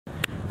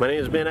My name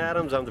is Ben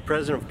Adams. I'm the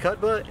president of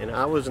Cutbutt, and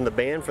I was in the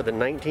band for the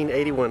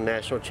 1981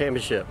 National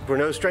Championship. We're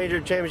no stranger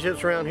to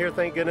championships around here,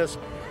 thank goodness.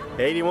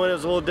 81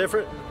 was a little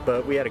different,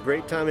 but we had a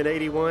great time in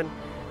 81.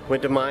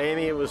 Went to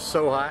Miami, it was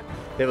so hot.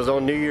 It was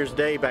on New Year's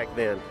Day back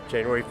then,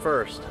 January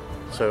 1st.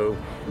 So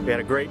we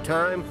had a great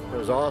time, it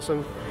was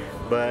awesome,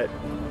 but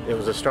it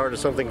was the start of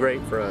something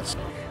great for us.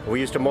 We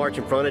used to march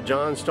in front of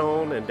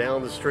Johnstone and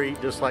down the street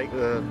just like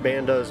the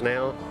band does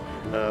now.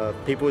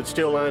 People would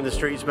still line the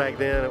streets back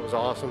then. It was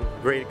awesome,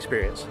 great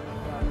experience.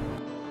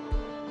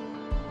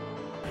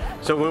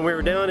 So when we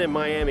were down in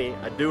Miami,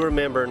 I do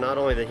remember not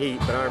only the heat,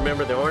 but I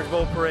remember the Orange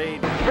Bowl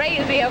parade.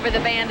 Crazy over the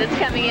band that's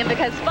coming in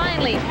because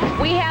finally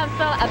we have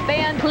a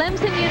band,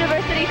 Clemson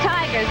University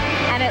Tigers,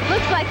 and it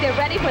looks like they're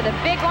ready for the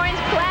Big Orange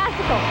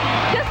Classical.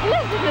 Just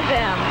listen to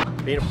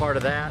them. Being a part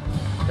of that,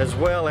 as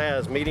well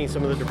as meeting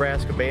some of the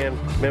Nebraska band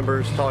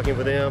members, talking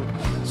with them,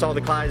 saw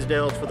the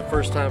Clydesdales for the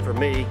first time for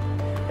me,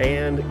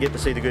 and get to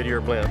see the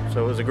Goodyear blimp.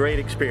 So it was a great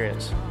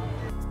experience.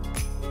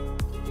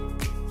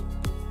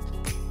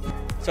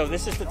 So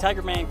this is the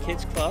Tiger Band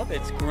Kids Club.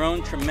 It's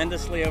grown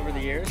tremendously over the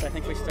years. I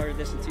think we started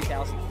this in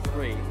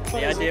 2003.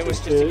 The idea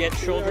was just to get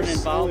children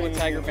involved with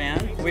Tiger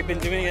Band. We've been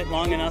doing it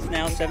long enough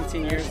now,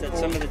 17 years, that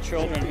some of the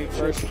children who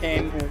first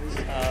came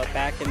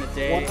back in the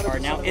day are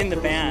now in the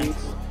band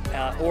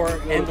or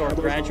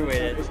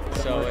graduated.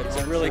 So it's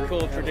a really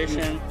cool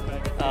tradition.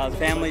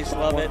 Families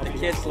love it, the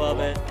kids love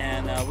it,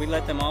 and we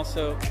let them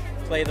also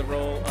play the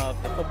role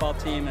of the football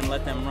team and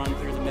let them run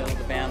through the middle of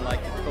the band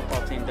like the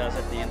football team does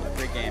at the end of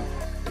the pregame.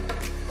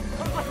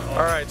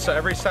 Alright, so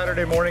every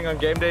Saturday morning on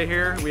game day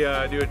here, we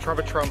do a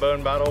trumpet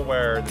trombone battle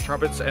where the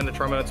trumpets and the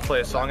trombones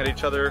play a song at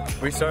each other.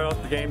 We start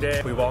off the game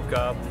day, we walk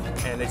up,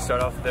 and they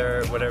start off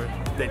their whatever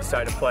they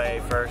decide to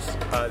play first.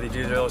 They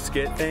do their little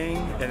skit thing,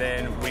 and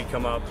then we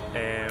come up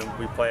and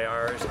we play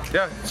ours.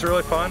 Yeah, it's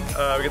really fun.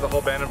 We get the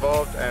whole band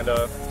involved, and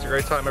it's a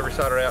great time every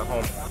Saturday at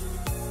home.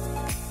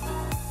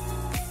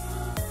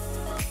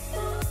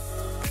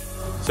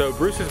 So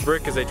Bruce's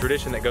Brick is a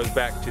tradition that goes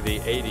back to the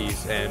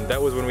 80s, and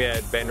that was when we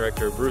had band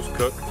director Bruce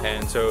Cook,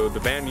 and so the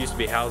band used to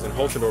be housed in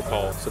Holzendorf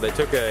Hall. So they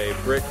took a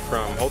brick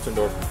from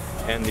Holzendorf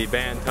and the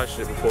band touched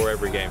it before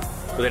every game.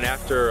 But then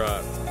after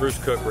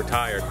Bruce Cook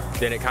retired,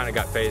 then it kind of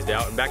got phased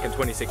out, and back in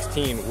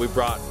 2016 we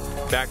brought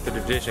back the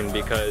tradition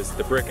because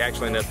the brick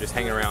actually ended up just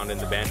hanging around in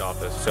the band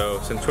office. So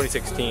since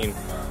 2016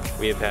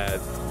 we have had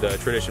the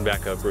tradition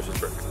back of Bruce's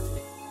Brick.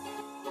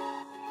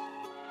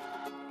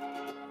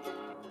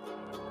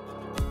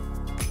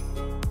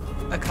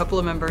 A couple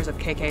of members of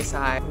KK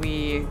Psi.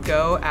 We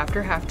go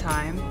after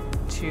halftime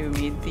to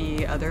meet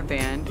the other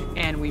band,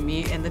 and we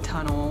meet in the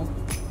tunnel.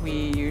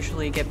 We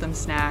usually give them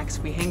snacks,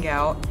 we hang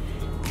out,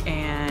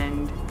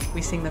 and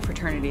we sing the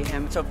fraternity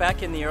hymn. So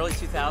back in the early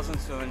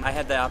 2000s, when I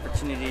had the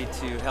opportunity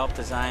to help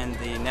design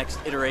the next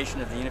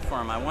iteration of the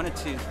uniform, I wanted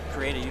to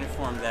create a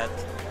uniform that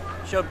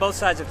showed both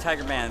sides of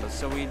Tiger Band.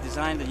 So we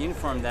designed a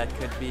uniform that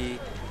could be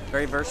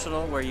very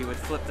versatile, where you would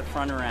flip the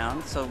front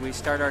around. So we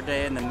start our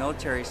day in the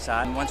military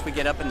side, and once we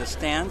get up in the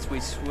stands, we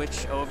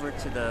switch over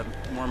to the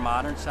more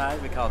modern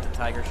side. We call it the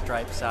Tiger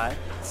Stripe side.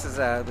 This is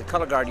the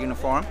color guard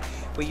uniform.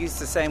 We use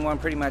the same one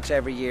pretty much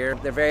every year.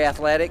 They're very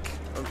athletic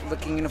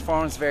looking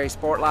uniforms, very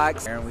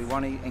sport-like, and we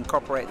want to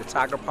incorporate the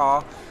tiger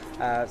paw.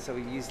 So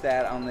we use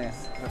that on the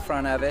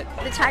front of it.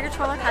 The Tiger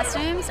Twirler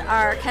costumes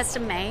are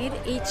custom made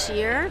each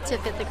year to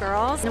fit the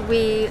girls.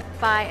 We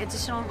buy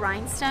additional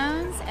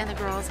rhinestones, and the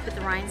girls put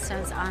the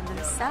rhinestones on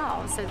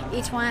themselves. So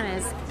each one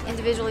is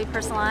individually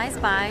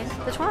personalized by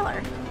the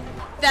twirler.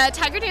 The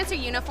Tiger Dancer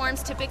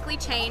uniforms typically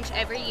change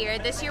every year.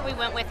 This year we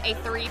went with a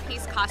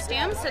three-piece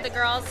costume. So the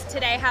girls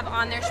today have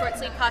on their short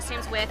sleeve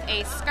costumes with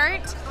a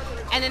skirt,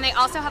 and then they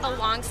also have a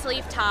long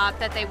sleeve top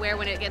that they wear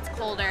when it gets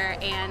colder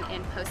and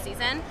in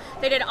postseason.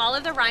 They did all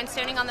of the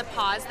rhinestoning on the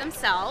paws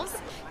themselves.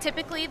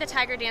 Typically the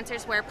Tiger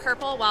Dancers wear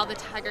purple while the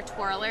Tiger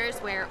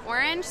Twirlers wear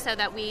orange, so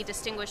that we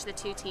distinguish the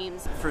two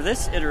teams. For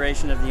this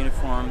iteration of the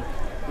uniform,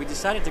 we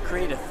decided to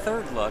create a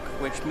third look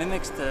which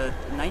mimics the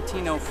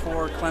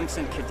 1904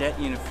 Clemson cadet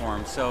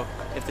uniform. So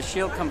if the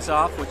shield comes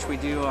off, which we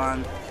do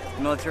on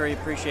Military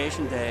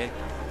Appreciation Day,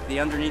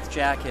 the underneath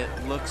jacket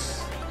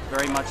looks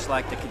very much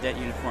like the cadet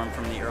uniform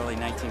from the early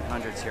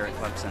 1900s here at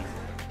Clemson.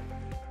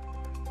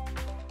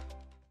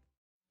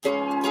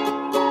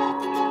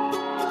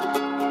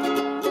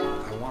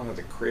 I wanted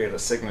to create a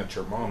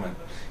signature moment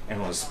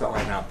and was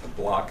spelling out the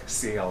block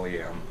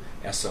CLEMSON.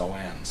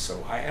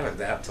 So I added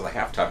that to the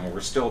halftime, and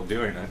we're still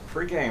doing it.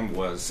 Pre-game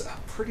was a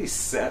pretty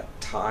set,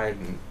 tied,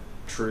 and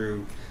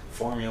true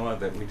formula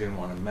that we didn't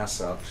want to mess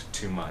up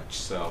too much.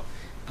 So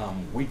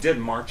we did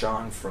march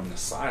on from the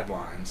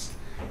sidelines,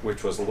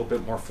 which was a little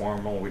bit more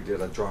formal. We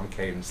did a drum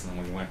cadence, and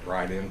then we went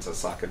right into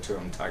Sock It To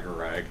 'Em, Tiger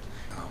Rag.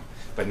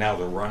 But now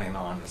the running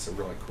on is a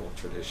really cool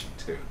tradition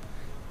too.